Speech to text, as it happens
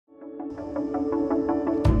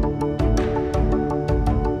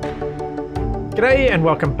G'day and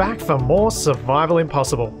welcome back for more Survival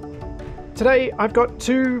Impossible. Today I've got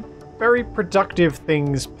two very productive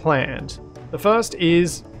things planned. The first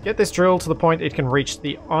is get this drill to the point it can reach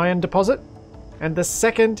the iron deposit, and the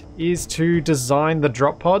second is to design the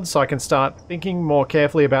drop pod so I can start thinking more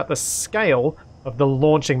carefully about the scale of the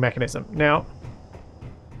launching mechanism. Now,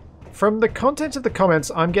 from the content of the comments,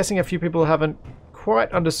 I'm guessing a few people haven't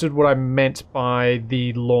quite understood what I meant by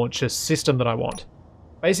the launcher system that I want.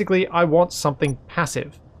 Basically, I want something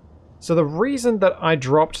passive. So the reason that I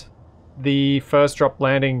dropped the first drop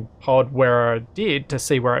landing pod where I did to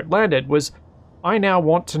see where it landed was I now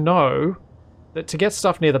want to know that to get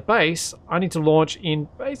stuff near the base, I need to launch in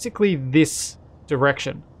basically this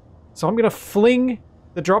direction. So I'm going to fling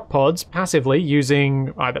the drop pods passively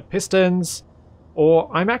using either pistons,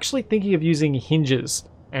 or I'm actually thinking of using hinges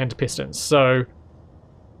and pistons. So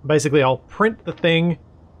basically I'll print the thing,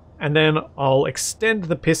 and then I'll extend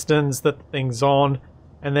the pistons that the thing's on,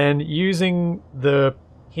 and then using the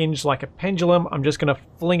hinge like a pendulum, I'm just going to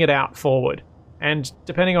fling it out forward. And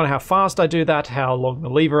depending on how fast I do that, how long the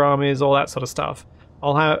lever arm is, all that sort of stuff,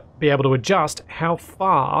 I'll be able to adjust how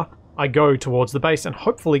far I go towards the base and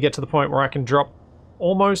hopefully get to the point where I can drop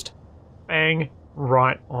almost bang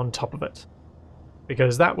right on top of it.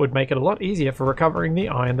 Because that would make it a lot easier for recovering the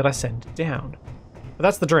iron that I send down. But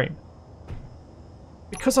that's the dream.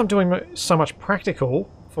 Because I'm doing so much practical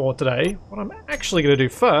for today, what I'm actually going to do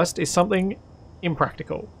first is something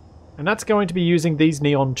impractical. And that's going to be using these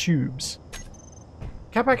neon tubes.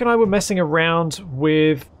 Capac and I were messing around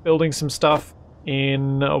with building some stuff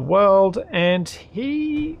in a world, and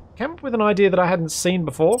he came up with an idea that I hadn't seen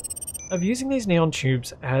before of using these neon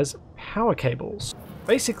tubes as power cables.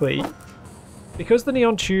 Basically, because the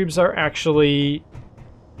neon tubes are actually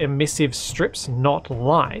emissive strips, not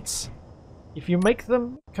lights, if you make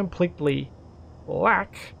them completely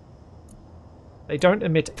black, they don't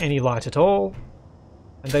emit any light at all,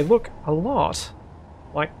 and they look a lot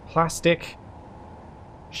like plastic,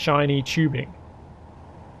 shiny tubing.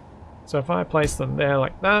 So if I place them there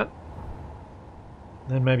like that,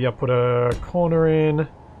 then maybe I'll put a corner in,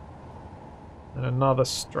 and another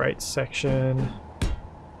straight section,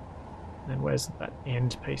 and where's that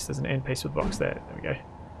end piece? There's an end piece with a box there. There we go.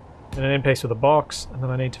 And an end piece with a box, and then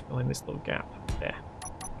I need to fill in this little gap there.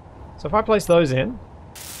 So if I place those in,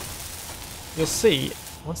 you'll see,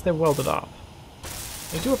 once they're welded up,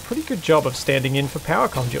 they do a pretty good job of standing in for power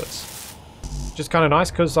conduits. Which is kind of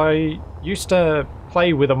nice, because I used to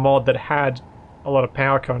play with a mod that had a lot of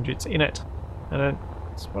power conduits in it, and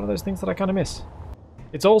it's one of those things that I kind of miss.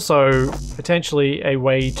 It's also potentially a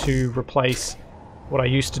way to replace what I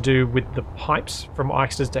used to do with the pipes from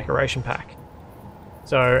Ixter's decoration pack.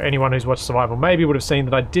 So anyone who's watched Survival maybe would have seen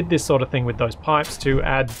that I did this sort of thing with those pipes to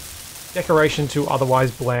add decoration to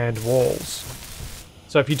otherwise bland walls.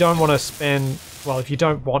 So if you don't want to spend, well, if you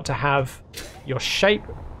don't want to have your shape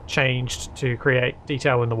changed to create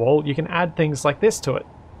detail in the wall, you can add things like this to it.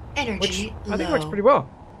 Energy which I think works pretty well.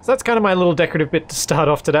 So that's kind of my little decorative bit to start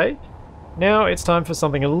off today. Now it's time for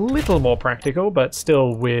something a little more practical, but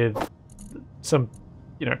still with some,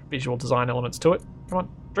 you know, visual design elements to it. Come on,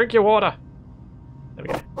 drink your water. There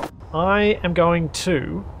we go. I am going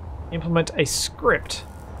to implement a script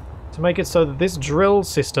to make it so that this drill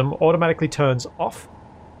system automatically turns off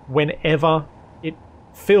whenever it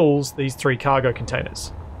fills these 3 cargo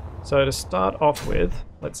containers. So to start off with,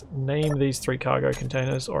 let's name these 3 cargo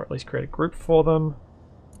containers, or at least create a group for them.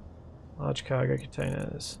 Large cargo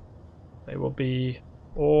containers. They will be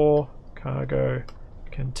ore cargo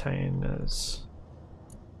containers.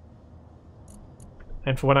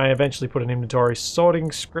 And for when I eventually put an inventory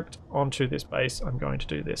sorting script onto this base, I'm going to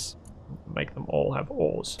do this. Make them all have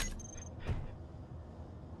ores.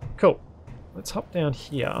 Cool. Let's hop down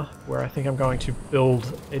here, where I think I'm going to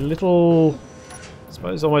build a little, I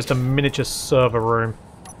suppose almost a miniature server room.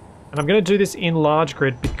 And I'm going to do this in large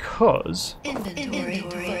grid because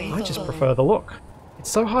I just prefer the look. It's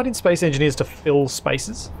so hard in Space Engineers to fill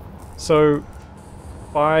spaces. So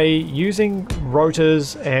by using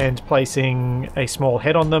rotors and placing a small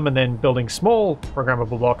head on them and then building small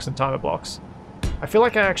programmable blocks and timer blocks, I feel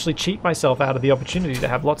like I actually cheat myself out of the opportunity to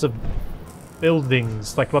have lots of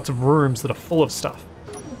buildings, like lots of rooms that are full of stuff.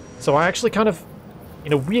 So I actually kind of,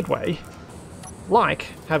 in a weird way, like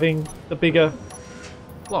having the bigger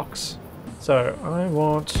blocks. So I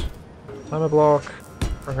want timer block,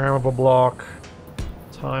 programmable block,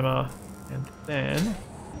 timer, and then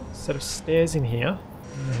a set of stairs in here.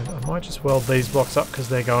 And I might just weld these blocks up because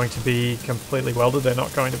they're going to be completely welded. They're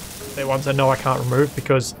not going to, they're ones I know I can't remove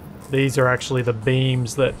because these are actually the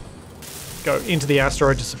beams that go into the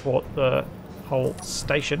asteroid to support the whole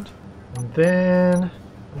station. And then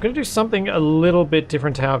I'm going to do something a little bit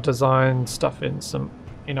different to how I've designed stuff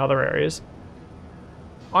in other areas.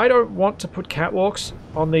 I don't want to put catwalks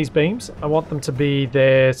on these beams. I want them to be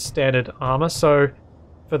their standard armor. So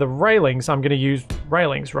for the railings, I'm going to use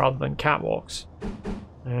railings rather than catwalks.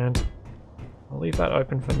 And I'll leave that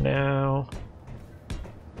open for now.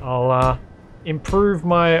 I'll improve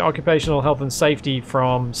my occupational health and safety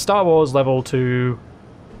from Star Wars level to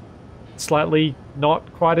slightly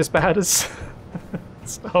not quite as bad as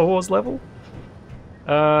Star Wars level.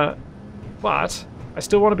 But I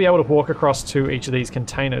still want to be able to walk across to each of these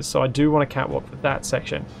containers, so I do want a catwalk for that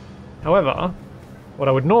section. However, what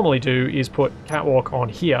I would normally do is put catwalk on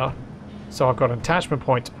here, so I've got an attachment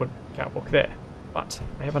point to put catwalk there. But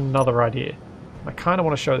I have another idea. I kind of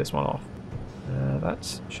want to show this one off.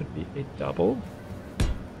 That should be a double.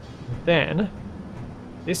 Then,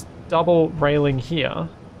 this double railing here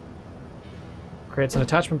creates an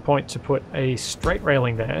attachment point to put a straight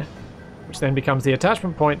railing there, which then becomes the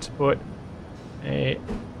attachment point to put a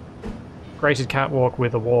grated catwalk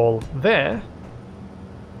with a wall there,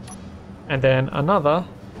 and then another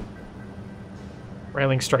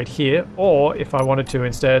railing straight here, or if I wanted to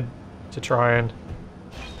instead, to try and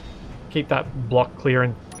keep that block clear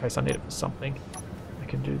in case I need it for something, I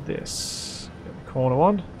can do this. Get the corner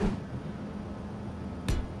one,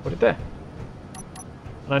 put it there.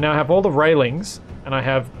 And I now have all the railings, and I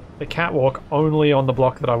have the catwalk only on the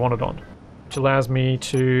block that I want it on, which allows me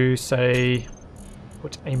to, say,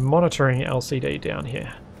 put a monitoring LCD down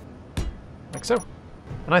here, like so.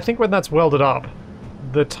 And I think when that's welded up,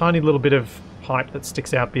 the tiny little bit of pipe that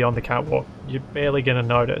sticks out beyond the catwalk, you're barely going to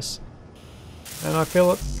notice. And I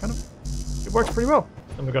feel it works pretty well.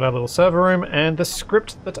 And we've got our little server room and the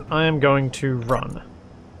script that I am going to run.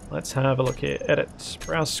 Let's have a look here. Edit,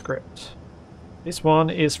 browse script. This one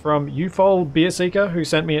is from Ufol Beer Seeker, who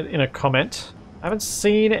sent me it in a comment. I haven't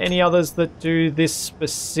seen any others that do this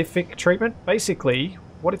specific treatment. Basically,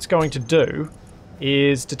 what it's going to do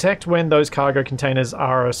is detect when those cargo containers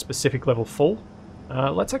are a specific level full.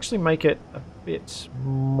 Let's actually make it a bit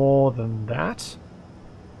more than that.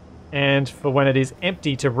 And for when it is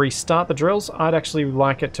empty, to restart the drills, I'd actually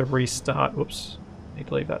like it to restart... Whoops, need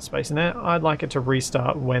to leave that space in there. I'd like it to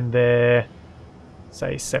restart when they're,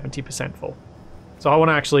 say, 70% full. So I want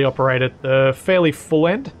to actually operate at the fairly full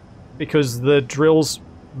end, because the drills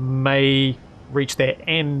may reach their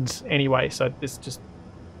end anyway, so this just...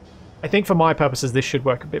 I think for my purposes this should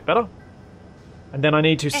work a bit better. And then I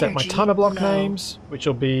need to set my timer block names, which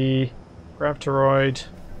will be Gravtoroid,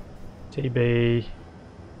 TB,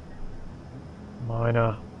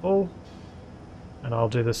 Minor, Full. And I'll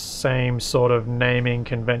do the same sort of naming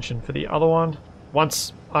convention for the other one.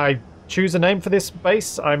 Once I choose a name for this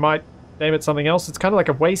base, I might name it something else. It's kind of like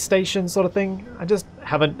a way station sort of thing. I just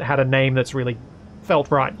haven't had a name that's really felt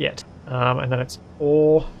right yet. And then it's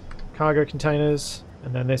ore cargo containers,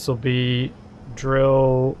 and then this will be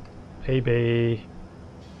drill PB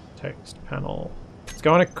text panel. It's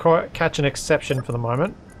going to catch an exception for the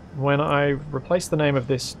moment. When I replace the name of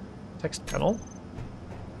this text panel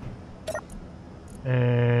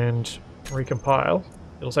and recompile,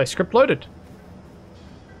 it'll say script loaded.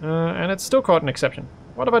 And it's still caught an exception.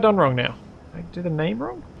 What have I done wrong now? Did I do the name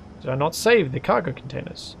wrong? Did I not save the cargo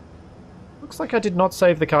containers? Looks like I did not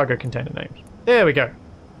save the cargo container names. There we go.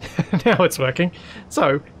 Now it's working.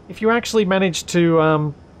 So, if you actually manage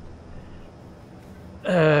to,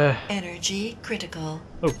 energy critical.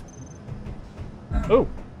 Oh.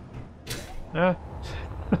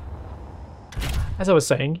 As I was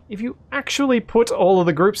saying, if you actually put all of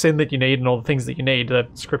the groups in that you need and all the things that you need, the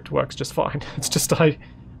script works just fine. It's just I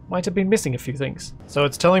might have been missing a few things. So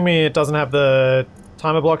it's telling me it doesn't have the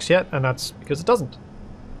timer blocks yet, and that's because it doesn't.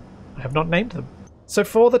 I have not named them. So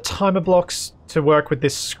for the timer blocks to work with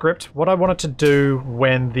this script, what I wanted to do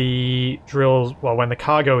when the when the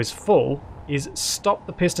cargo is full, is stop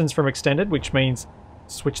the pistons from extended, which means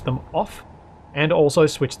switch them off, and also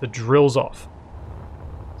switch the drills off.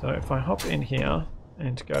 So if I hop in here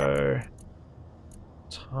and go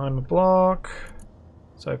timer block,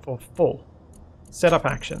 so for full, setup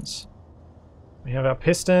actions. We have our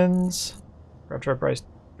pistons, Gravtoroid brace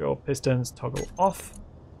drill pistons, toggle off.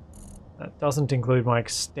 That doesn't include my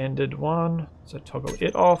extended one, so toggle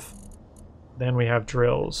it off. Then we have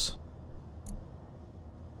drills.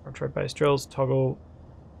 Gravtoroid base drills, toggle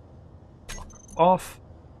off.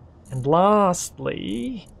 And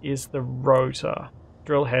lastly is the rotor.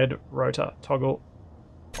 Drill head rotor, toggle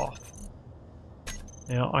off.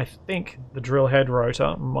 Now I think the drill head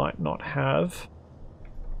rotor might not have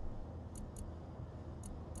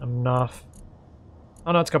enough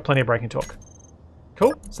Oh no, it's got plenty of braking torque.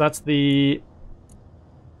 Cool. So that's the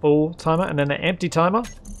full timer, and then the empty timer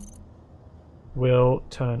will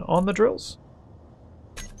turn on the drills,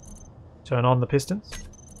 turn on the pistons,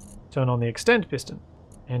 turn on the extend piston,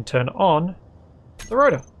 and turn on the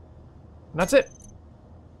rotor. And that's it.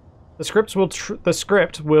 The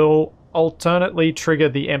script will alternately trigger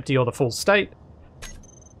the empty or the full state.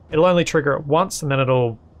 It'll only trigger it once, and then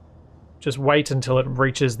it'll just wait until it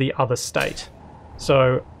reaches the other state.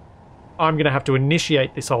 So I'm going to have to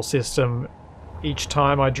initiate this whole system each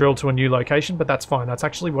time I drill to a new location, but that's fine. That's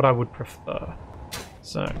actually what I would prefer.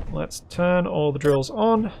 So let's turn all the drills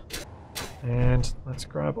on, and let's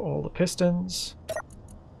grab all the pistons,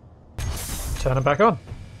 turn them back on.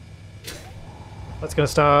 That's going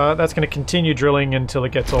to continue drilling until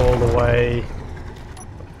it gets all the way,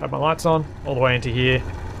 have my lights on, all the way into here.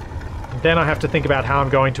 And then I have to think about how I'm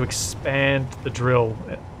going to expand the drill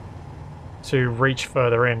to reach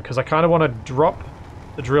further in, because I kind of want to drop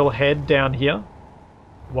the drill head down here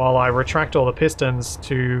while I retract all the pistons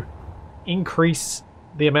to increase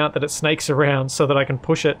the amount that it snakes around so that I can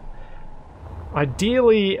push it.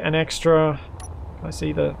 Ideally an extra... Can I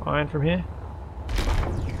see the iron from here?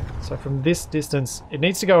 So from this distance, it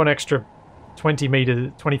needs to go an extra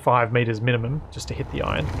 25 meters minimum just to hit the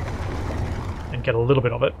iron and get a little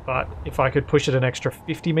bit of it. But if I could push it an extra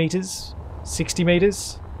 50 meters, 60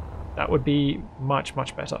 meters, that would be much,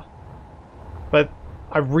 much better. But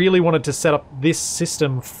I really wanted to set up this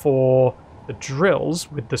system for the drills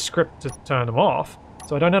with the script to turn them off,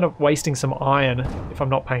 so I don't end up wasting some iron if I'm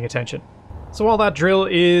not paying attention. So while that drill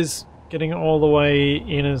is getting all the way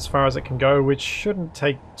in as far as it can go, which shouldn't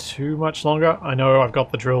take too much longer. I know I've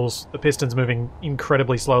got the pistons moving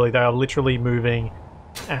incredibly slowly. They are literally moving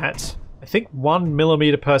at, I think, 1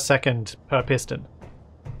 millimeter per second per piston.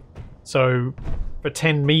 So for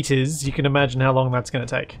 10 meters, you can imagine how long that's going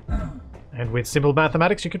to take. And with simple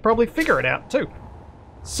mathematics, you could probably figure it out too.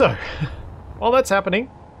 So, while that's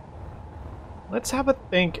happening, let's have a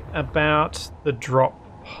think about the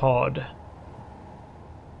drop pod.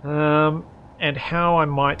 And how I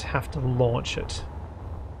might have to launch it.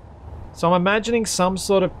 So I'm imagining some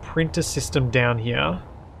sort of printer system down here,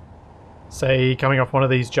 say coming off one of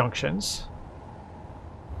these junctions,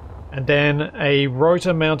 and then a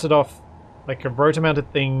rotor mounted off, like a rotor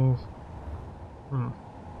mounted thing. How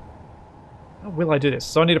will I do this?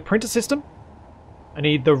 So I need a printer system, I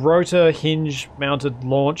need the rotor hinge mounted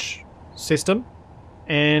launch system,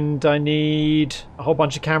 and I need a whole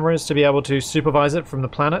bunch of cameras to be able to supervise it from the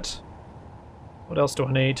planet. What else do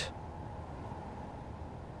I need?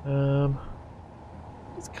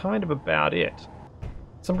 That's kind of about it.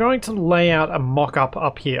 So I'm going to lay out a mock-up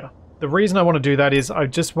up here. The reason I want to do that is I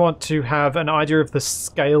just want to have an idea of the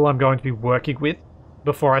scale I'm going to be working with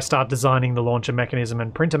before I start designing the launcher mechanism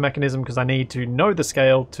and printer mechanism, because I need to know the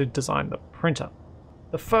scale to design the printer.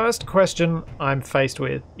 The first question I'm faced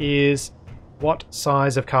with is what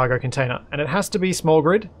size of cargo container, and it has to be small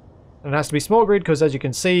grid. And it has to be small grid because, as you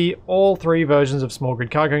can see, all 3 versions of small grid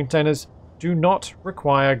cargo containers do not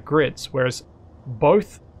require grids, whereas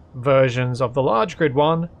both versions of the large grid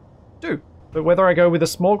one do. But whether I go with a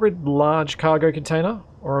small grid large cargo container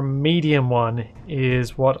or a medium one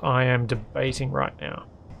is what I am debating right now.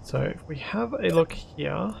 So if we have a look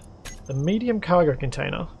here, the medium cargo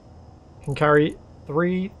container can carry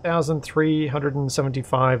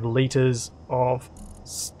 3,375 liters of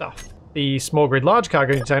stuff. The small grid large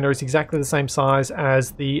cargo container is exactly the same size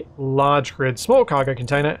as the large grid small cargo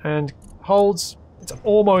container and holds, it's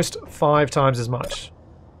almost 5 times as much.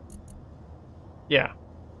 Yeah.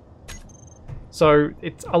 So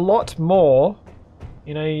it's a lot more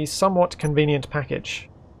in a somewhat convenient package.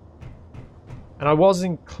 And I was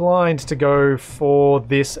inclined to go for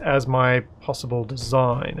this as my possible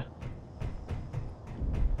design.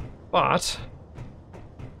 But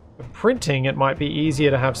for printing, it might be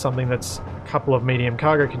easier to have something that's a couple of medium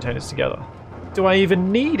cargo containers together. Do I even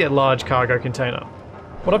need a large cargo container?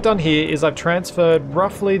 What I've done here is I've transferred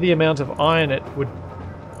roughly the amount of iron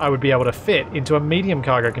I would be able to fit into a medium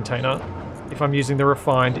cargo container if I'm using the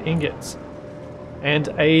refined ingots. And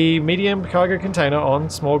a medium cargo container on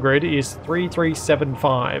small grid is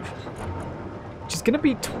 3,375, which is going to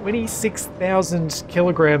be 26,000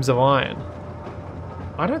 kilograms of iron.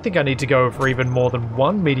 I don't think I need to go for even more than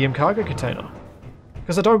 1 medium cargo container,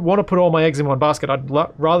 because I don't want to put all my eggs in one basket. I'd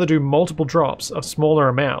rather do multiple drops of smaller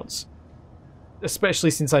amounts,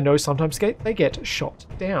 especially since I know sometimes they get shot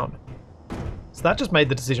down. So that just made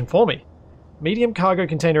the decision for me. Medium cargo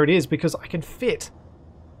container it is, because I can fit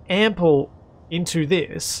ample into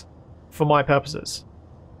this for my purposes.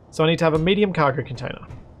 So I need to have a medium cargo container.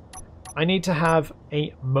 I need to have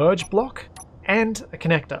a merge block and a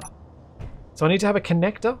connector. So I need to have a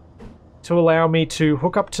connector to allow me to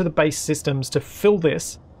hook up to the base systems to fill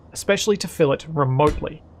this, especially to fill it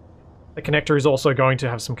remotely. The connector is also going to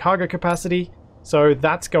have some cargo capacity, so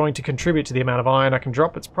that's going to contribute to the amount of iron I can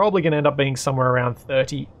drop. It's probably going to end up being somewhere around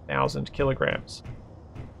 30,000 kilograms,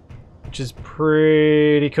 which is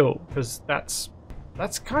pretty cool, because that's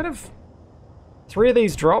kind of... 3 of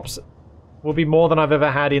these drops will be more than I've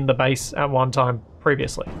ever had in the base at one time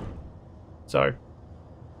previously. So,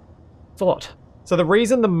 it's a lot. So the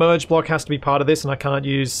reason the merge block has to be part of this, and I can't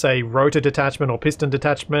use, say, rotor detachment or piston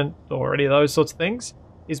detachment or any of those sorts of things,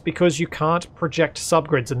 is because you can't project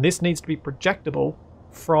subgrids, and this needs to be projectable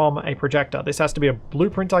from a projector. This has to be a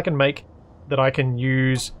blueprint I can make that I can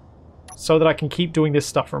use so that I can keep doing this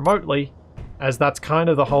stuff remotely, as that's kind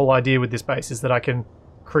of the whole idea with this base, is that I can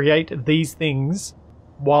create these things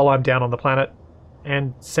while I'm down on the planet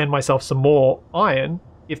and send myself some more iron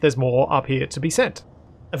if there's more up here to be sent.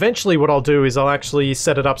 Eventually what I'll do is I'll actually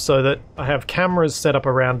set it up so that I have cameras set up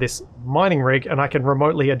around this mining rig and I can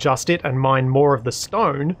remotely adjust it and mine more of the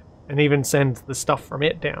stone and even send the stuff from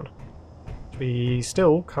it down. Which would be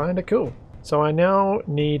still kind of cool. So I now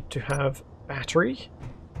need to have battery.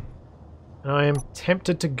 And I am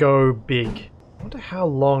tempted to go big. I wonder how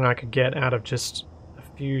long I could get out of just a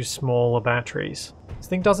few smaller batteries. This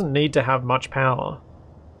thing doesn't need to have much power.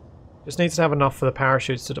 Just needs to have enough for the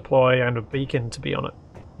parachutes to deploy and a beacon to be on it.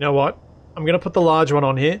 You know what? I'm going to put the large one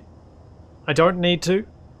on here. I don't need to.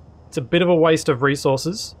 It's a bit of a waste of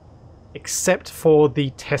resources, except for the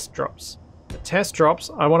test drops. The test drops,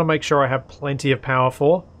 I want to make sure I have plenty of power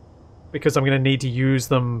for, because I'm going to need to use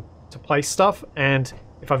them to place stuff, and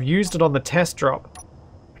if I've used it on the test drop,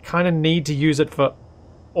 I kind of need to use it for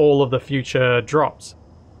all of the future drops,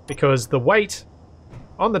 because the weight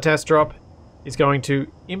on the test drop is going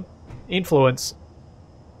to influence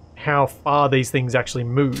how far these things actually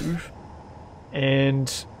move,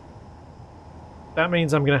 and that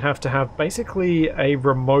means I'm going to have basically a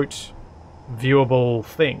remote viewable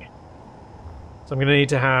thing. So I'm going to need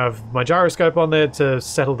to have my gyroscope on there to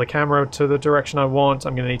settle the camera to the direction I want.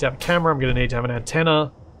 I'm going to need to have a camera. I'm going to need to have an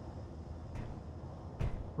antenna.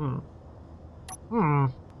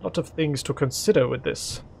 Lot of things to consider with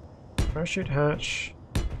this. Parachute hatch.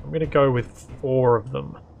 I'm going to go with 4 of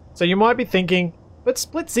them. So you might be thinking, but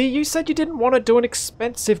Splitsie, you said you didn't want to do an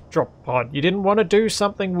expensive drop pod. You didn't want to do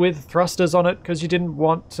something with thrusters on it because you didn't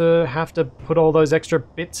want to have to put all those extra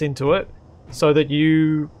bits into it so that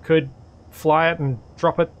you could fly it and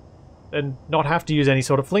drop it and not have to use any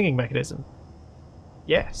sort of flinging mechanism.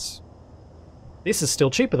 Yes. This is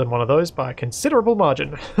still cheaper than one of those by a considerable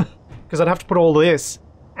margin, because I'd have to put all this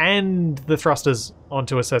and the thrusters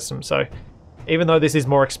onto a system. So even though this is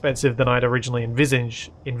more expensive than I'd originally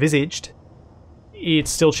envisaged,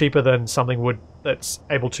 it's still cheaper than something that's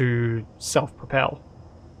able to self-propel.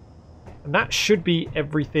 And that should be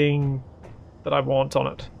everything that I want on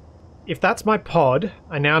it. If that's my pod,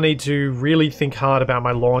 I now need to really think hard about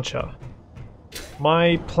my launcher.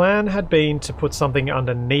 My plan had been to put something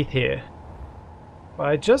underneath here, but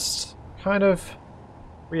I just kind of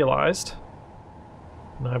realized,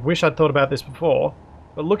 and I wish I'd thought about this before,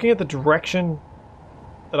 but looking at the direction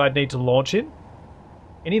that I'd need to launch in,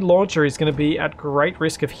 any launcher is going to be at great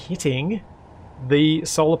risk of hitting the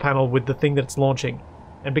solar panel with the thing that it's launching.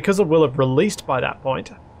 And because it will have released by that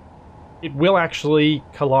point, it will actually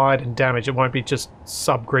collide and damage. It won't be just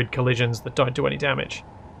subgrid collisions that don't do any damage.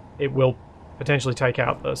 It will potentially take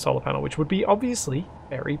out the solar panel, which would be obviously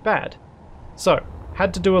very bad. So,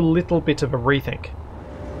 had to do a little bit of a rethink.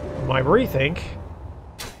 My rethink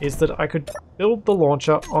is that I could build the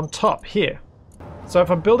launcher on top here. So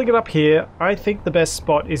if I'm building it up here, I think the best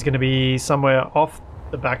spot is going to be somewhere off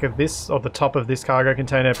the back of this, or the top of this cargo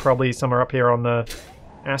container, probably somewhere up here on the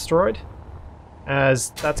asteroid,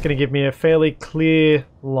 as that's going to give me a fairly clear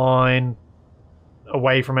line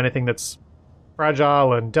away from anything that's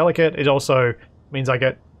fragile and delicate. It also means I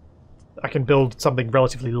can build something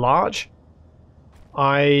relatively large.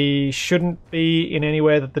 I shouldn't be in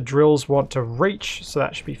anywhere that the drills want to reach, so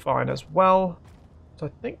that should be fine as well. So I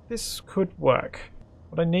think this could work.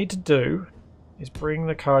 What I need to do is bring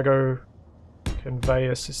the cargo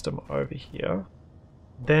conveyor system over here.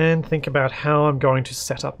 Then think about how I'm going to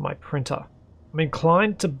set up my printer. I'm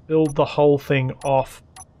inclined to build the whole thing off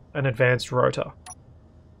an advanced rotor.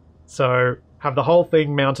 So have the whole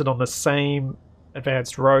thing mounted on the same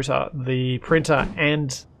advanced rotor, the printer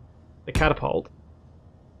and the catapult,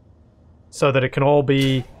 so that it can all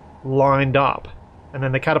be lined up. And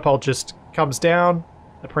then the catapult just comes down,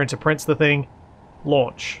 the printer prints the thing,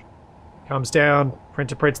 launch. Comes down,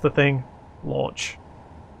 printer prints the thing, launch.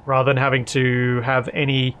 Rather than having to have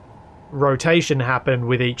any rotation happen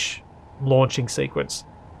with each launching sequence.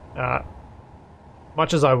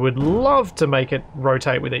 Much as I would love to make it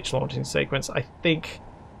rotate with each launching sequence, I think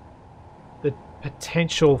the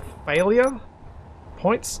potential failure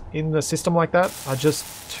points in the system like that are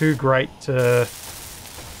just too great to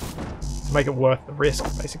make it worth the risk,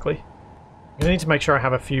 basically. I'm going to need to make sure I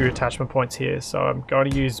have a few attachment points here, so I'm going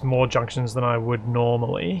to use more junctions than I would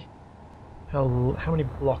normally. How many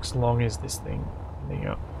blocks long is this thing ending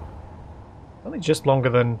up? Only just longer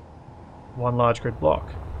than one large grid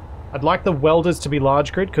block. I'd like the welders to be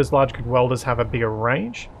large grid, because large grid welders have a bigger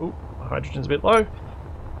range. Ooh, my hydrogen's a bit low.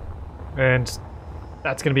 And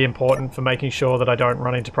that's going to be important for making sure that I don't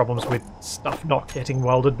run into problems with stuff not getting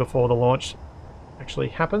welded before the launch actually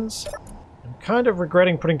happens. I'm kind of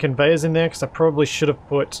regretting putting conveyors in there, because I probably should have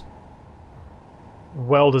put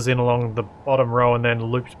welders in along the bottom row and then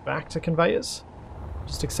looped back to conveyors.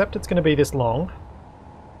 Just accept it's going to be this long.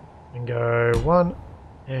 And go 1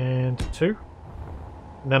 and 2.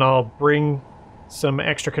 And then I'll bring some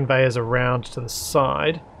extra conveyors around to the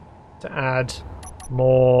side to add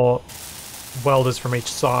more welders from each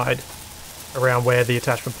side around where the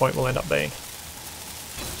attachment point will end up being.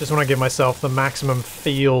 Just want to give myself the maximum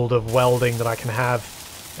field of welding that I can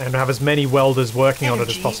have and have as many welders working on it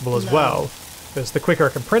as possible as well. Because the quicker I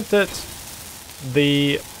can print it,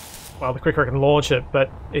 the quicker I can launch it, but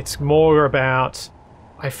it's more about...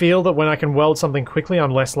 I feel that when I can weld something quickly,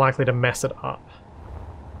 I'm less likely to mess it up.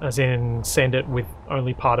 As in, send it with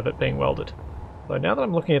only part of it being welded. Though now that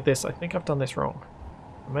I'm looking at this, I think I've done this wrong.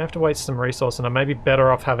 I may have to waste some resource, and I may be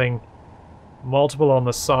better off having multiple on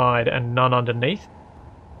the side and none underneath.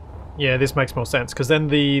 Yeah, this makes more sense, because then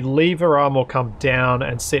the lever arm will come down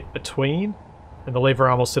and sit between, and the lever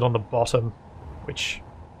arm will sit on the bottom, which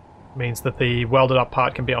means that the welded up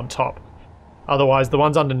part can be on top. Otherwise, the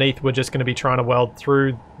ones underneath we're just going to be trying to weld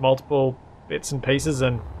through multiple bits and pieces,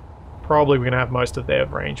 and probably we're going to have most of their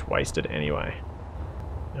range wasted anyway.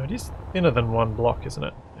 Now, it is thinner than one block, isn't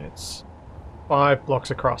it? It's 5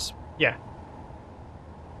 blocks across. Yeah.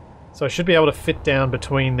 So I should be able to fit down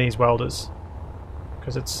between these welders,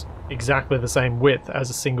 because it's exactly the same width as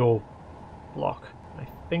a single block. I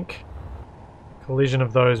think collision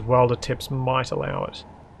of those welder tips might allow it.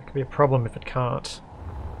 It could be a problem if it can't.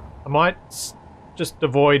 I might just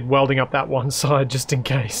avoid welding up that one side just in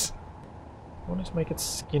case. I wanted to make it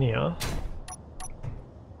skinnier.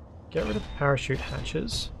 Get rid of parachute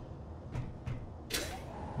hatches.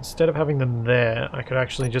 Instead of having them there, I could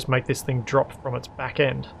actually just make this thing drop from its back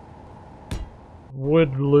end.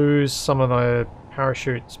 Would lose some of the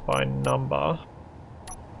parachutes by number,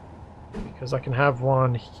 because I can have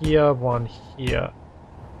one here,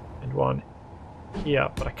 and one here,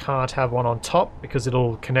 but I can't have one on top because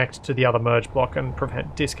it'll connect to the other merge block and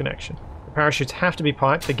prevent disconnection. The parachutes have to be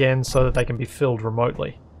piped again so that they can be filled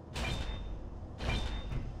remotely.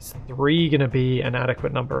 Is 3 going to be an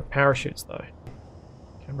adequate number of parachutes though?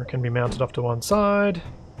 Camera can be mounted off to one side.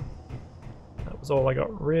 That was all I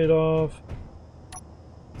got rid of.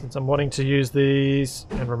 Since I'm wanting to use these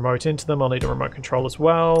and remote into them, I'll need a remote control as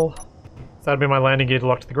well. So that'd be my landing gear to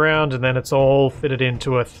lock to the ground, and then it's all fitted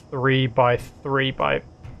into a 3 by 4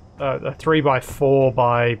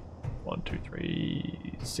 by 1, 2,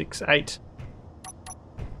 3, 6, 8.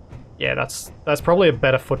 Yeah, that's probably a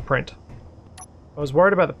better footprint. I was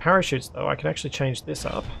worried about the parachutes though. I can actually change this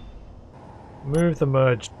up. Move the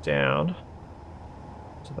merge down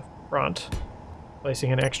to the front,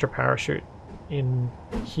 placing an extra parachute in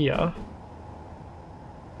here.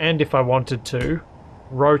 And if I wanted to,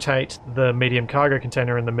 rotate the medium cargo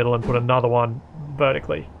container in the middle and put another one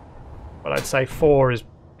vertically. But I'd say 4 is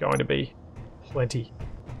going to be plenty.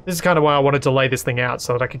 This is kind of why I wanted to lay this thing out,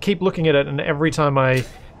 so that I could keep looking at it, and every time I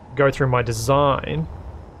go through my design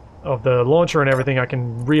of the launcher and everything, I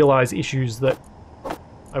can realize issues that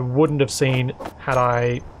I wouldn't have seen had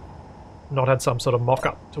I not had some sort of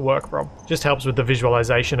mock-up to work from. Just helps with the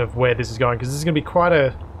visualization of where this is going, because this is going to be quite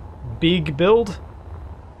a big build,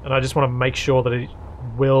 and I just want to make sure that it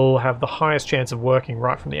will have the highest chance of working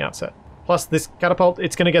right from the outset. Plus, this catapult,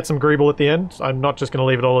 it's going to get some greeble at the end. I'm not just going to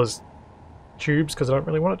leave it all as tubes, because I don't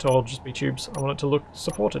really want it to all just be tubes. I want it to look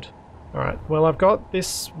supported. Alright, well, I've got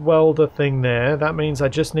this welder thing there. That means I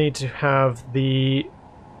just need to have the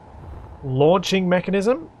launching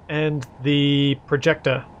mechanism and the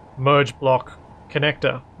projector merge block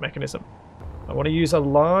connector mechanism. I want to use a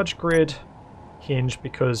large grid hinge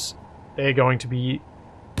because they're going to be...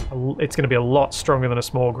 it's going to be a lot stronger than a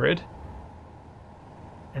small grid.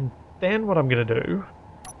 And then what I'm going to do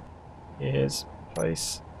is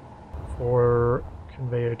place for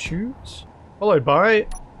conveyor tubes, followed by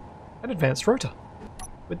an advanced rotor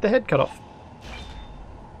with the head cut off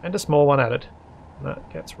and a small one added. And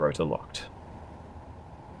that gets rotor locked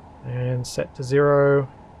and set to 0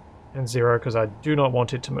 and 0 because I do not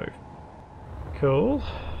want it to move. Cool.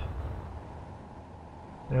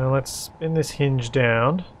 Now let's spin this hinge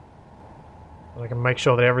down so I can make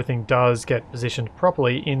sure that everything does get positioned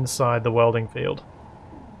properly inside the welding field.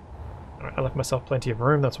 Alright, I left myself plenty of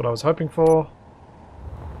room, that's what I was hoping for.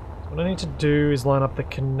 So what I need to do is line up the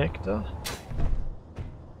connector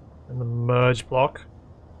and the merge block,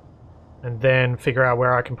 and then figure out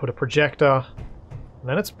where I can put a projector. And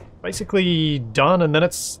then it's basically done, and then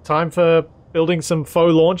it's time for building some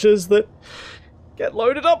faux launchers that get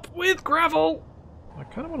loaded up with gravel. I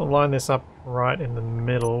kind of want to line this up right in the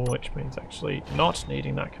middle, which means actually not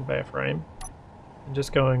needing that conveyor frame. And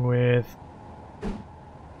just going with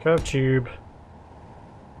curved tube.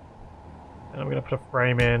 And I'm going to put a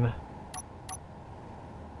frame in.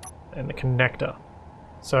 And the connector.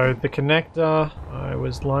 So the connector, I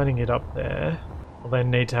was lining it up there. I'll then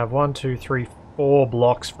need to have 1, 2, 3, 4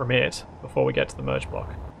 blocks from it before we get to the merge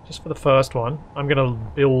block. Just for the first one, I'm going to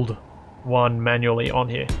build one manually on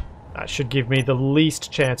here. That should give me the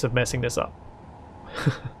least chance of messing this up.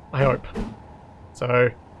 I hope. So,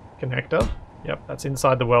 connector. Yep, that's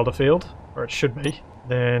inside the welder field, or it should be.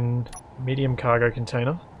 Then, medium cargo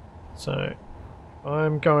container. So,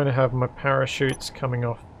 I'm going to have my parachutes coming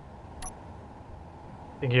off.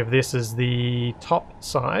 Thinking of this as the top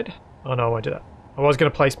side. Oh no, I won't do that. I was going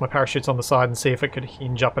to place my parachutes on the side and see if it could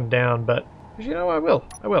hinge up and down, but you know, I will.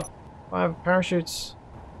 5 parachutes.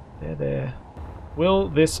 There. Will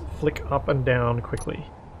this flick up and down quickly?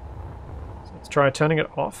 So let's try turning it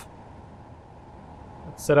off.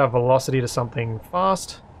 Let's set our velocity to something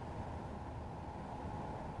fast.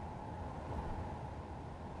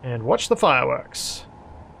 And watch the fireworks.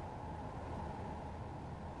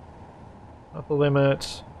 Upper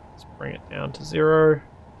limit. Let's bring it down to 0.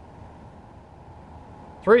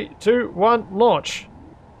 3, 2, 1, launch.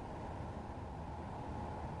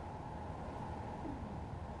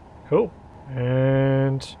 Cool.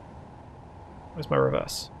 And where's my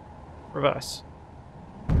reverse? Reverse.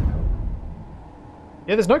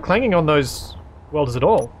 Yeah, there's no clanging on those welders at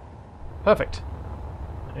all. Perfect.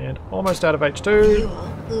 And almost out of H2.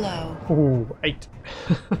 Fuel low. Ooh, 8.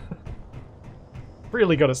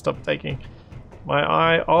 Really got to stop taking my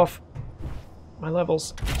eye off my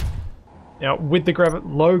levels. Now, with the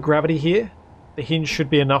low gravity here, the hinge should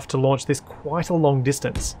be enough to launch this quite a long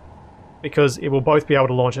distance, because it will both be able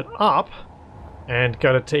to launch it up and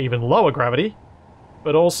go to even lower gravity,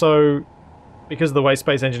 but also because of the way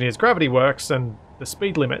Space Engineer's gravity works and the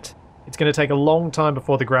speed limit, it's going to take a long time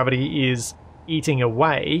before the gravity is eating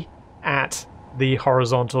away at the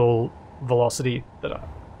horizontal velocity that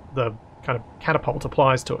the kind of catapult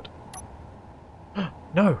applies to it.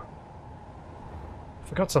 No! I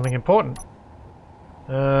forgot something important.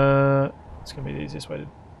 It's going to be the easiest way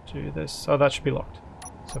to do this. Oh, that should be locked.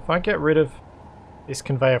 So if I get rid of this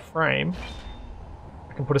conveyor frame,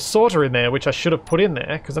 I can put a sorter in there, which I should have put in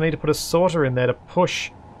there, because I need to put a sorter in there to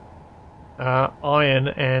push iron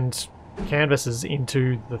and canvases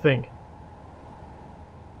into the thing.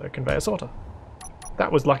 So conveyor sorter.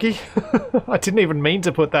 That was lucky. I didn't even mean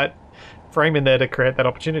to put that frame in there to create that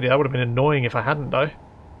opportunity. That would have been annoying if I hadn't, though.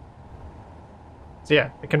 So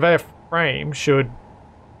yeah, the conveyor frame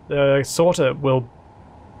the sorter will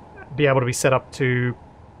be able to be set up to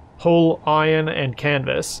pull iron and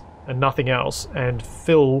canvas and nothing else, and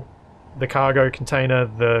fill the cargo container.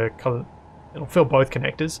 It'll fill both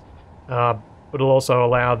connectors, but it'll also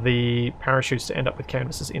allow the parachutes to end up with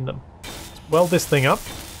canvases in them. Let's weld this thing up,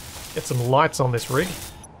 get some lights on this rig,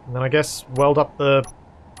 and then I guess weld up the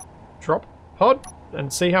drop pod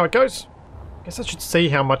and see how it goes. I guess I should see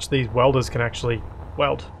how much these welders can actually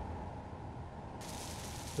weld,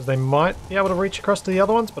 because they might be able to reach across to the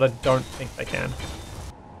other ones, but I don't think they can.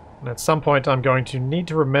 And at some point I'm going to need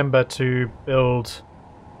to remember to build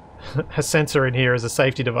a sensor in here as a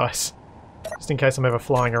safety device, just in case I'm ever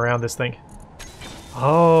flying around this thing.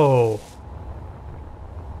 Oh!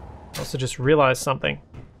 I also just realized something.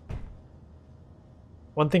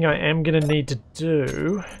 One thing I am going to need to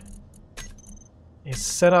do is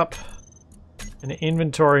set up an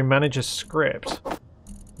inventory manager script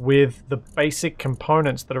with the basic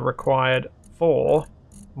components that are required for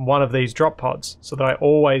one of these drop pods, so that I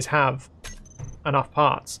always have enough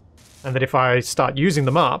parts, and that if I start using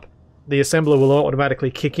them up, the assembler will automatically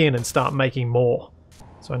kick in and start making more.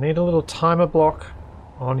 So I need a little timer block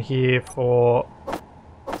on here for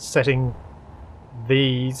setting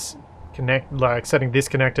these setting this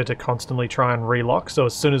connector to constantly try and relock. So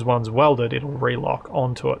as soon as one's welded, it'll relock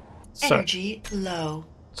onto it. So, Energy low.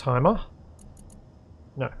 timer.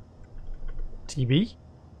 No. TB.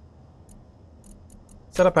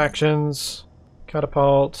 Setup actions.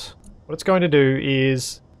 Catapult. What it's going to do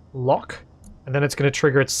is lock, and then it's going to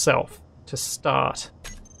trigger itself to start.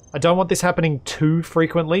 I don't want this happening too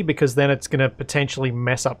frequently because then it's going to potentially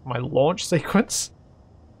mess up my launch sequence.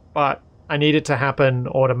 But I need it to happen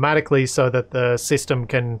automatically so that the system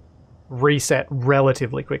can reset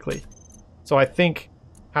relatively quickly. So I think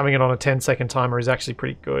having it on a 10-second timer is actually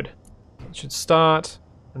pretty good. So it should start,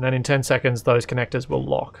 and then in 10 seconds those connectors will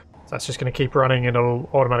lock. So that's just going to keep running and it'll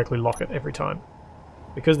automatically lock it every time.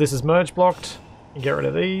 Because this is merge blocked, you can get rid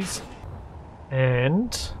of these.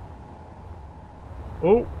 And...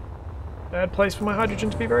 oh, bad place for my hydrogen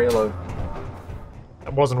to be very low.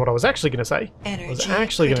 That wasn't what I was actually going to say. Energy I was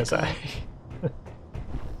actually going to say.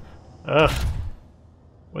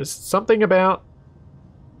 Was something about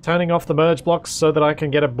turning off the merge blocks so that I can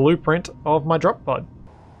get a blueprint of my drop pod.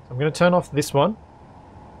 So I'm going to turn off this one.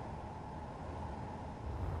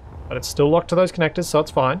 But it's still locked to those connectors, so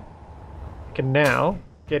it's fine. I can now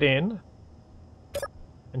get in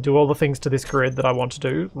and do all the things to this grid that I want to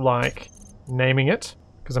do, like naming it,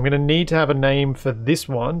 because I'm going to need to have a name for this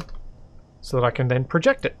one so that I can then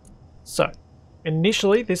project it. So,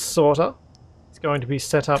 initially this sorter is going to be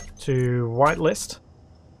set up to whitelist.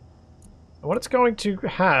 And what it's going to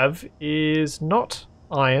have is not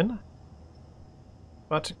iron,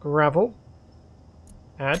 but gravel.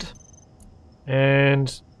 Add. And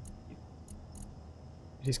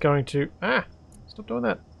it is going to... stop doing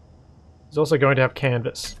that. It's also going to have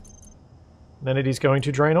canvas. And then it is going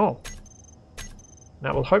to drain all.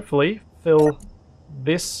 That will hopefully fill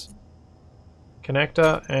this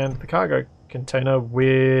connector and the cargo container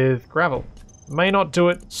with gravel. May not do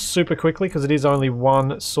it super quickly because it is only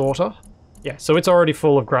one sorter. Yeah, so it's already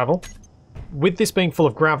full of gravel. With this being full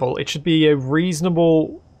of gravel, it should be a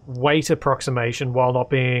reasonable weight approximation while not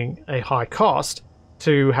being a high cost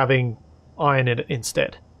to having iron in it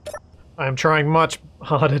instead. I am trying much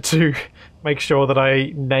harder to make sure that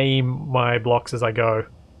I name my blocks as I go.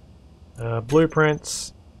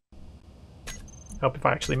 Blueprints. Help if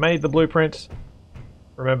I actually made the blueprint.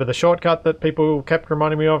 Remember the shortcut that people kept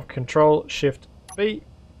reminding me of, Control-Shift-B.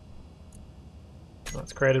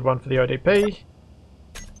 That's created one for the ODP.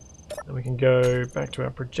 And we can go back to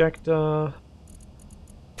our projector.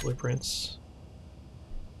 Blueprints.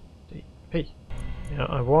 DP. Now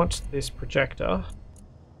I want this projector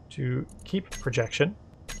to keep projection,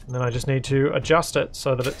 and then I just need to adjust it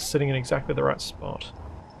so that it's sitting in exactly the right spot.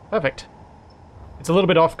 Perfect. It's a little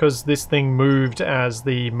bit off because this thing moved as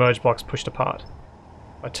the merge blocks pushed apart.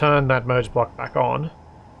 If I turn that merge block back on,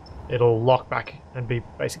 it'll lock back and be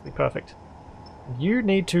basically perfect. You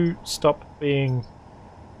need to stop being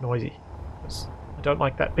noisy, because I don't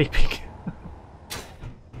like that beeping.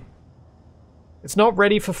 It's not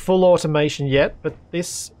ready for full automation yet, but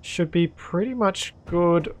this should be pretty much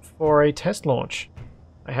good for a test launch.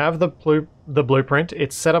 I have the blueprint.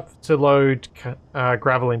 It's set up to load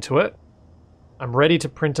gravel into it. I'm ready to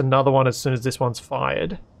print another one as soon as this one's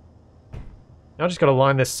fired. Now I just got to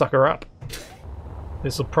line this sucker up.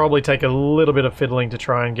 This will probably take a little bit of fiddling to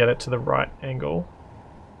try and get it to the right angle,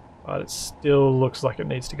 but it still looks like it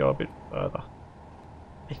needs to go a bit further.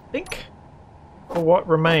 I think for what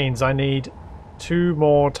remains, I need 2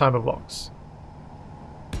 more timer blocks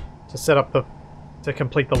to set up to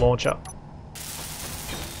complete the launcher.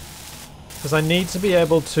 Because I need to be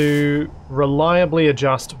able to reliably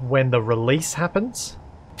adjust when the release happens.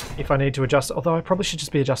 If I need to adjust, although I probably should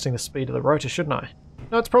just be adjusting the speed of the rotor, shouldn't I?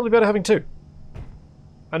 No, it's probably better having 2.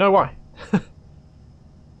 I know why.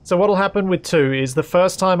 So what'll happen with 2 is the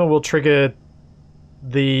first timer will trigger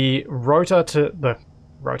the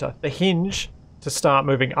the hinge to start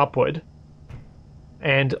moving upward,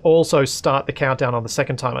 and also start the countdown on the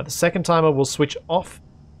second timer. The second timer will switch off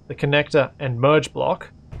the connector and merge block,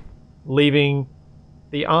 leaving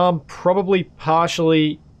the arm probably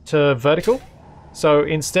partially to vertical. So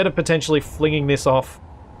instead of potentially flinging this off,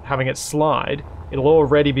 having it slide, it'll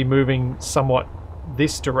already be moving somewhat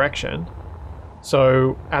this direction.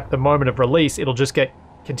 So at the moment of release, it'll just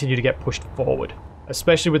continue to get pushed forward.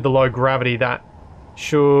 Especially with the low gravity, that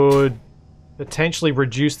should potentially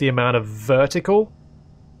reduce the amount of vertical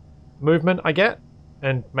movement I get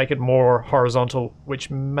and make it more horizontal, which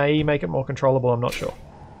may make it more controllable, I'm not sure.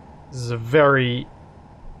 This is a very...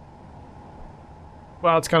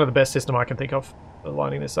 well, it's kind of the best system I can think of for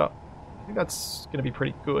lining this up. I think that's going to be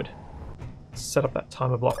pretty good. Let's set up that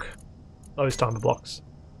timer block. Those timer blocks.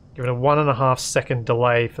 Give it a 1.5 second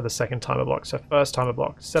delay for the second timer block. So first timer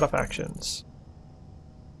block, setup actions.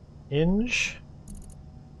 Hinge.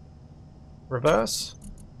 Reverse.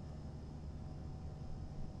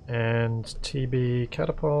 And TB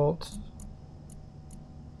catapult.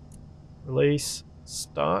 Release.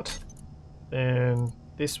 Start. Then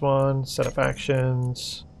this one, setup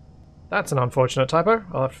actions. That's an unfortunate typo.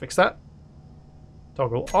 I'll have to fix that.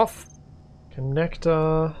 Toggle off.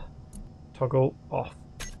 Connector. Toggle off.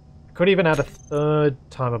 I could even add a third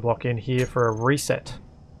timer block in here for a reset.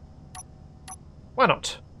 Why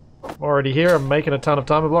not? I'm already here. I'm making a ton of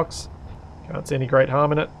timer blocks. Can't see any great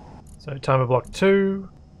harm in it. So timer block 2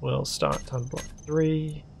 will start timer block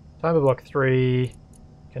 3. Timer block 3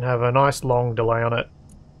 can have a nice long delay on it.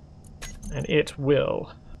 And it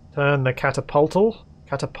will turn the catapultal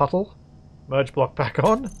merge block back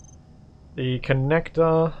on. The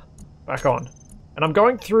connector back on. And I'm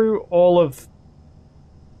going through all of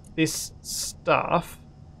this stuff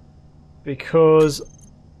because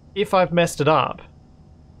if I've messed it up,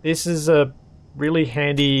 this is a really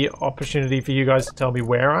handy opportunity for you guys to tell me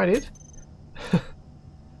where I did.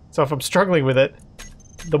 So if I'm struggling with it,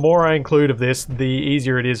 the more I include of this, the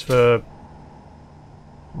easier it is for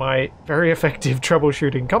my very effective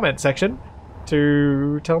troubleshooting comment section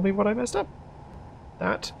to tell me what I messed up.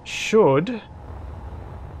 That should,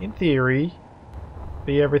 in theory,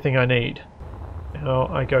 be everything I need. Now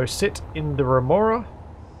I go sit in the remora.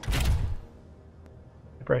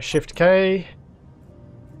 I press Shift K.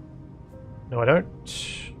 No, I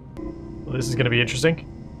don't. Well, this is going to be interesting.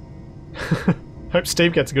 Hope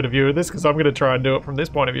Steve gets a good view of this because I'm going to try and do it from this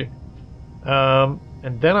point of view.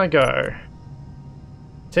 And then I go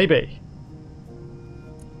TB.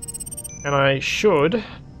 And I should,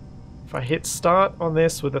 if I hit start on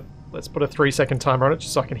this with a, let's put a 3-second timer on it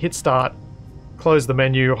just so I can hit start, close the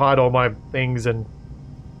menu, hide all my things, and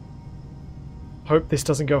hope this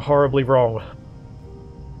doesn't go horribly wrong.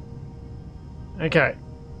 Okay.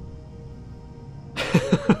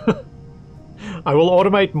 I will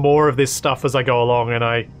automate more of this stuff as I go along and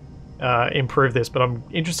I improve this, but I'm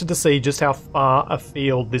interested to see just how far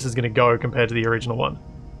afield this is going to go compared to the original one.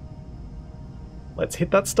 Let's hit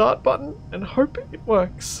that start button and hope it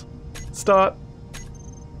works. Start.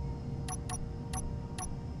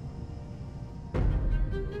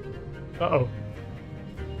 Uh-oh.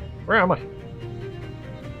 Where am I?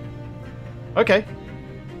 Okay.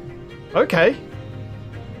 Okay.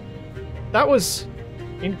 That was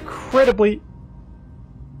incredibly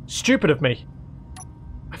stupid of me.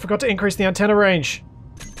 I forgot to increase the antenna range.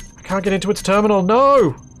 I can't get into its terminal.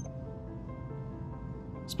 No!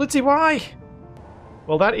 Splitsie, why?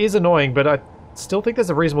 Well, that is annoying, but I still think there's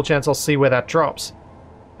a reasonable chance I'll see where that drops.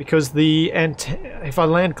 Because the if I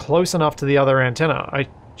land close enough to the other antenna, I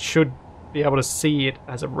should be able to see it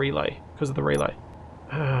as a relay because of the relay.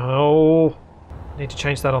 Oh, I need to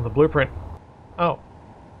change that on the blueprint. Oh.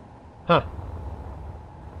 Huh.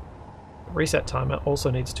 The reset timer also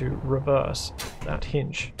needs to reverse that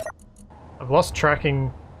hinge. I've lost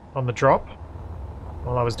tracking on the drop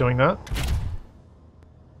while I was doing that.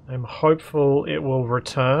 I'm hopeful it will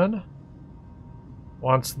return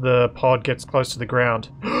once the pod gets close to the ground.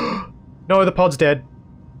 No, the pod's dead.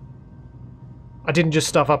 I didn't just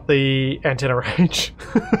stuff up the antenna range.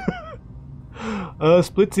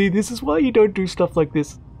 Splitsie, this is why you don't do stuff like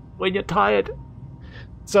this when you're tired.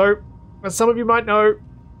 So, as some of you might know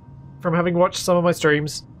from having watched some of my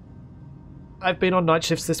streams, I've been on night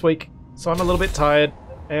shifts this week, so I'm a little bit tired,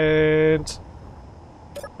 and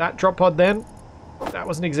that drop pod then, that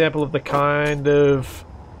was an example of the kind of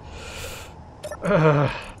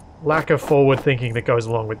lack of forward thinking that goes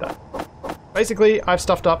along with that. Basically, I've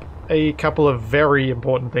stuffed up a couple of very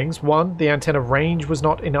important things. One, the antenna range was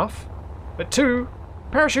not enough. But two,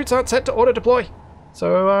 parachutes aren't set to auto-deploy.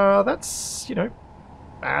 So, that's, you know,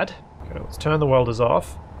 bad. Okay, let's turn the welders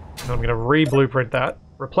off. And I'm going to re-blueprint that,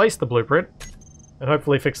 replace the blueprint, and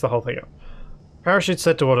hopefully fix the whole thing up. Parachute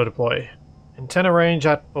set to auto-deploy. Antenna range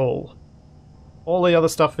at full. All the other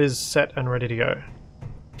stuff is set and ready to go.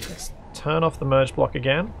 Let's turn off the merge block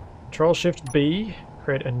again. Control-Shift-B,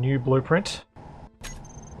 create a new blueprint.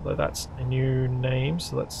 Although that's a new name,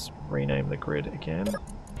 so let's rename the grid again.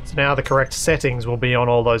 So now the correct settings will be on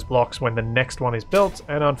all those blocks when the next one is built,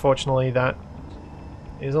 and unfortunately that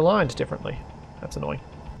is aligned differently. That's annoying.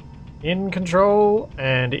 In control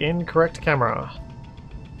and incorrect camera.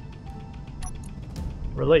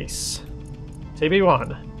 Release.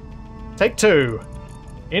 TB1. Take 2.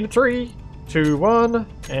 In 3, 2, 1,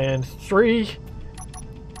 and 3,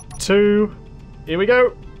 2. Here we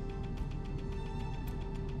go.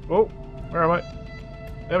 Oh, where am I?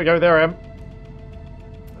 There we go, there I am.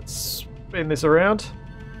 spin this around.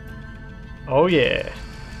 Oh yeah.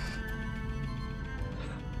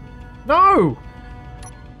 No!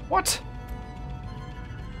 What?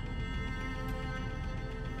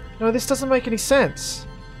 No, this doesn't make any sense.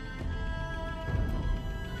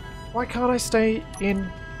 Why can't I stay in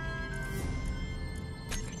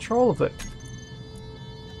control of it?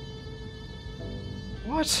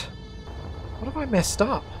 What? What have I messed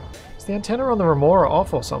up? Is the antenna on the Remora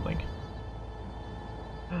off or something?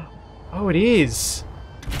 Oh, it is.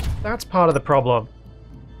 That's part of the problem.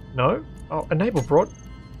 No? Oh, enable broad.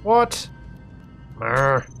 What?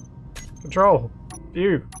 Marr. Control.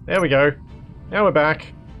 View. There we go. Now we're back.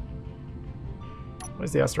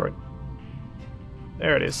 Where's the asteroid?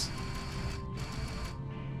 There it is.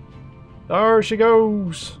 There she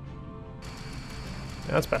goes.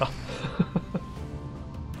 That's better.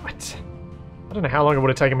 What? I don't know how long it would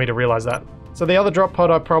have taken me to realize that. So the other drop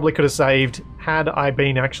pod I probably could have saved had I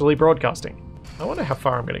been actually broadcasting. I wonder how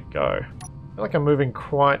far I'm going to go. I feel like I'm moving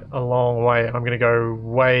quite a long way. I'm going to go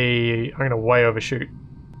way... I'm going to way overshoot.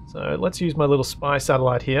 So let's use my little spy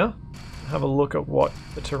satellite here. Have a look at what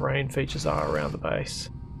the terrain features are around the base.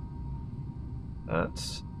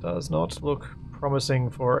 That does not look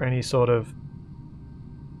promising for any sort of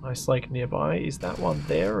ice lake nearby. Is that one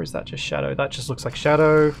there or is that just shadow? That just looks like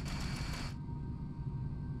shadow.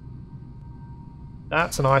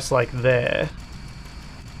 That's an ice lake there.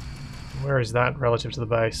 Where is that relative to the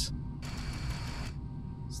base?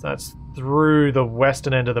 So that's through the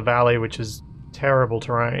western end of the valley, which is terrible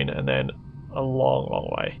terrain, and then a long, long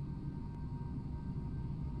way.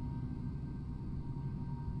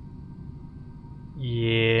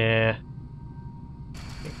 Yeah.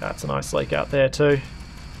 I think that's an ice lake out there too.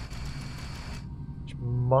 Which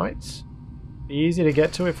might be easy to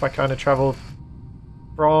get to if I kind of travel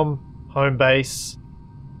from home base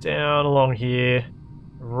down along here,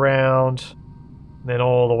 around, and then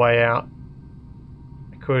all the way out.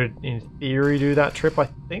 I could, in theory, do that trip, I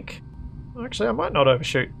think. Actually, I might not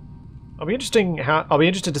overshoot. I'll be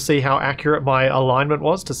interested to see how accurate my alignment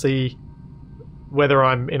was, to see whether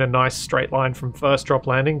I'm in a nice straight line from first drop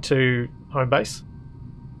landing to home base.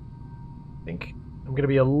 I think I'm going to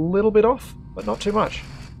be a little bit off, but not too much.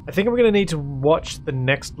 I think I'm going to need to watch the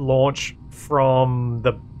next launch from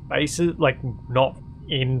the bases, like not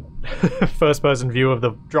in first person view of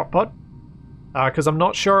the drop pod, because I'm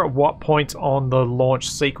not sure at what point on the launch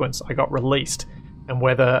sequence I got released and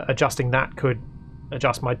whether adjusting that could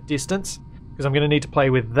adjust my distance, because I'm going to need to play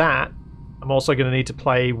with that. I'm also going to need to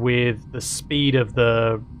play with the speed of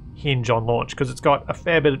the hinge on launch, because it's got a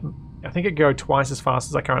fair bit. I think it go twice as fast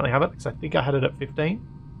as I currently have it, because I think I had it at 15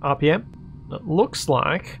 RPM. It looks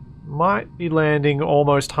like might be landing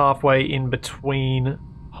almost halfway in between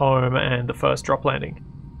home and the first drop landing.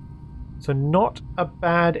 So not a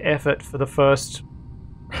bad effort for the first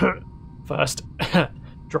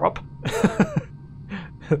drop.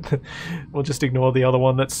 We'll just ignore the other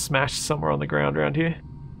one that's smashed somewhere on the ground around here.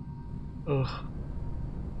 Ugh.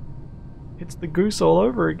 It's the goose all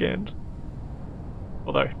over again.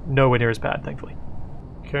 Although, nowhere near as bad, thankfully.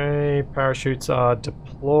 Okay, parachutes are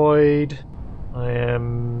deployed. I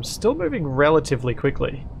am still moving relatively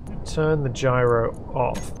quickly. Turn the gyro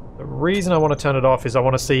off. The reason I want to turn it off is I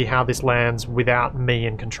want to see how this lands without me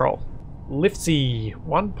in control. Liftsy,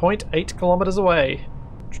 1.8 kilometers away.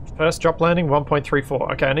 First drop landing,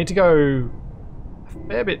 1.34. Okay, I need to go a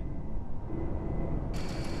fair bit.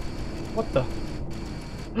 What the?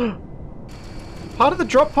 Part of the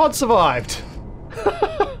drop pod survived!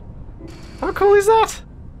 How cool is that?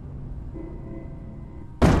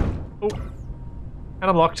 Oh, and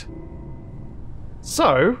I'm locked.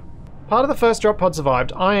 So, part of the first drop pod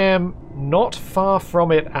survived. I am not far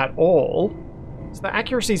from it at all. So the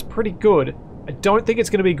accuracy is pretty good. I don't think it's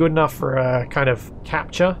going to be good enough for a kind of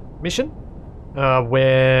capture mission,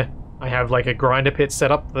 where I have like a grinder pit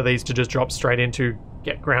set up for these to just drop straight into,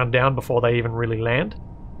 get ground down before they even really land.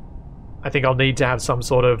 I think I'll need to have some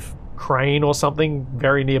sort of crane or something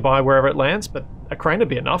very nearby wherever it lands, but a crane would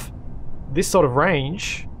be enough. This sort of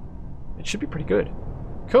range, it should be pretty good.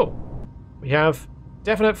 Cool. We have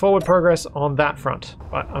definite forward progress on that front,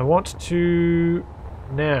 but I want to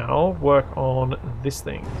now work on this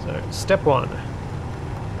thing. So step 1,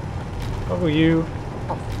 toggle you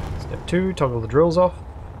off. Step 2, toggle the drills off.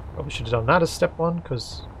 Probably should have done that as step 1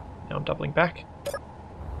 because now I'm doubling back.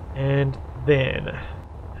 And then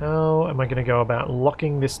how am I going to go about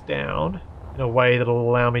locking this down in a way that will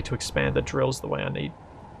allow me to expand the drills the way I need,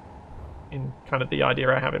 in kind of the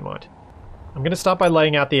idea I have in mind. I'm going to start by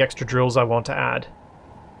laying out the extra drills I want to add.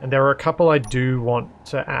 And there are a couple I do want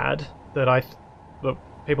to add that that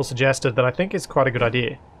people suggested that I think is quite a good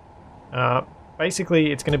idea.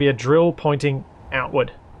 Basically, it's going to be a drill pointing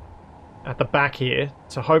outward at the back here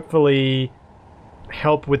to hopefully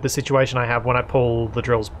help with the situation I have when I pull the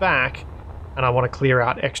drills back and I want to clear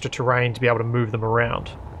out extra terrain to be able to move them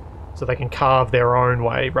around so they can carve their own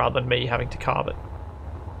way rather than me having to carve it.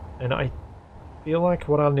 And I feel like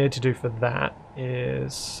what I'll need to do for that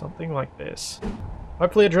is something like this.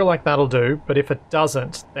 Hopefully a drill like that'll do, but if it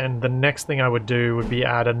doesn't, then the next thing I would do would be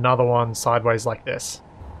add another one sideways like this.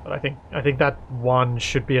 But I think that one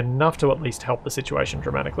should be enough to at least help the situation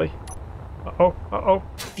dramatically. Uh-oh, uh-oh.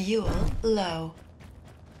 Fuel low.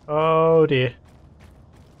 Oh dear.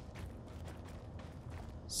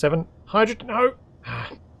 7 hydrogen. No!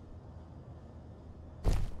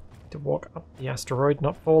 To walk up the asteroid,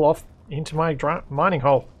 not fall off into my mining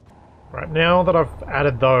hole. Right, now that I've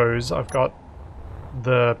added those, I've got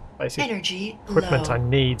the basic Energy equipment low. I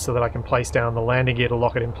need so that I can place down the landing gear to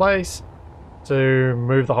lock it in place, to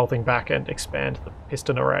move the whole thing back and expand the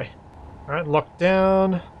piston array. Alright, locked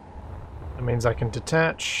down. That means I can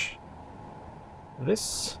detach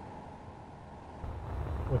this.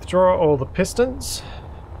 Withdraw all the pistons.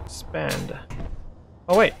 Expand.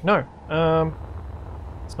 Oh wait, no.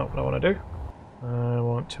 That's not what I want to do. I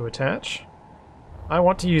want to attach. I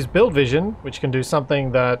want to use build vision, which can do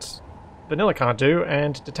something that vanilla can't do,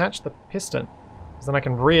 and detach the piston. Because then I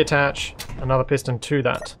can reattach another piston to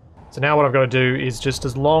that. So now what I've got to do is, just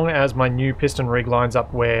as long as my new piston rig lines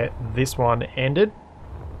up where this one ended,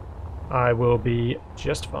 I will be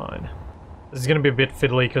just fine. This is going to be a bit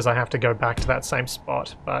fiddly because I have to go back to that same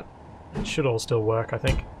spot, but it should all still work, I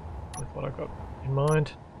think, with what I've got in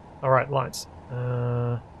mind. Alright, lights.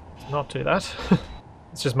 Not do that.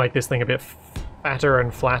 Let's just make this thing a bit fatter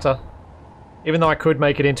and flatter. Even though I could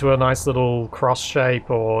make it into a nice little cross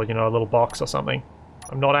shape or, you know, a little box or something.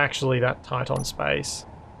 I'm not actually that tight on space,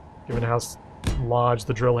 given how large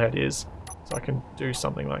the drill head is. So I can do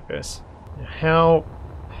something like this. How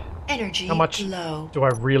much low. do I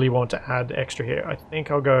really want to add extra here? I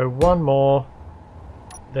think I'll go one more.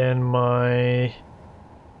 Then my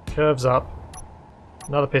curves up.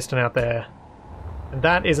 Another piston out there. And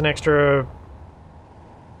that is an extra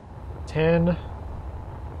 10,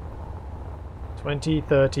 20,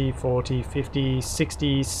 30, 40, 50,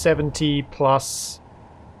 60, 70 plus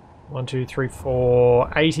 1, 2, 3,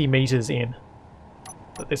 4, 80 meters in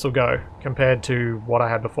that this will go compared to what I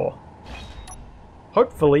had before.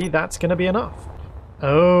 Hopefully that's going to be enough.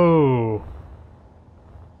 Oh.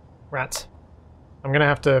 Rats. I'm going to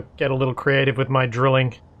have to get a little creative with my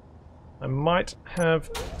drilling. I might have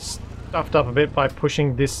stuffed up a bit by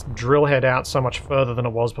pushing this drill head out so much further than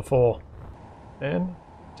it was before. Then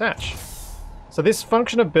attach. So this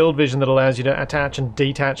function of build vision that allows you to attach and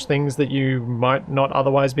detach things that you might not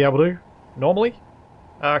otherwise be able to normally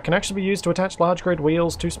can actually be used to attach large grid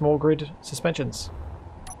wheels to small grid suspensions.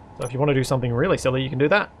 So if you want to do something really silly, you can do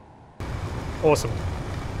that. Awesome.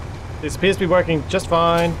 This appears to be working just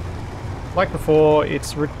fine. Like before,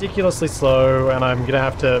 it's ridiculously slow, and I would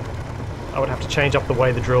have to change up the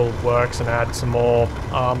way the drill works and add some more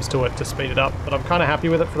arms to it to speed it up. But I'm kind of happy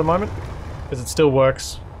with it for the moment, because it still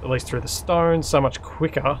works, at least through the stone, so much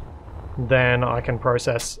quicker than I can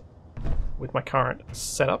process with my current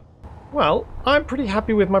setup. Well, I'm pretty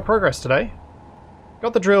happy with my progress today.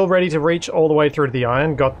 Got the drill ready to reach all the way through to the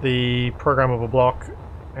iron, got the programmable block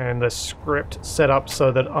and the script set up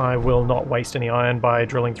so that I will not waste any iron by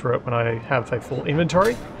drilling through it when I have a full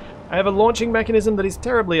inventory. I have a launching mechanism that is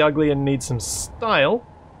terribly ugly and needs some style,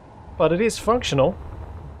 but it is functional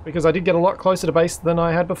because I did get a lot closer to base than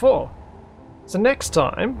I had before. So next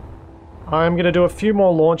time, I'm going to do a few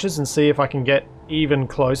more launches and see if I can get even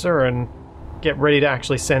closer and get ready to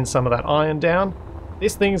actually send some of that iron down.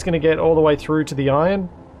 This thing's going to get all the way through to the iron,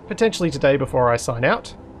 potentially today before I sign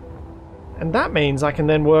out. And that means I can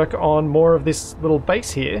then work on more of this little base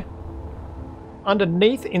here.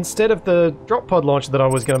 Underneath, instead of the drop pod launcher that I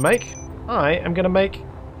was going to make, I am going to make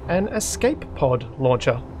an escape pod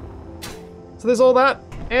launcher. So there's all that,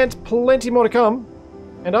 and plenty more to come,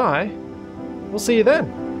 and I will see you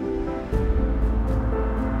then.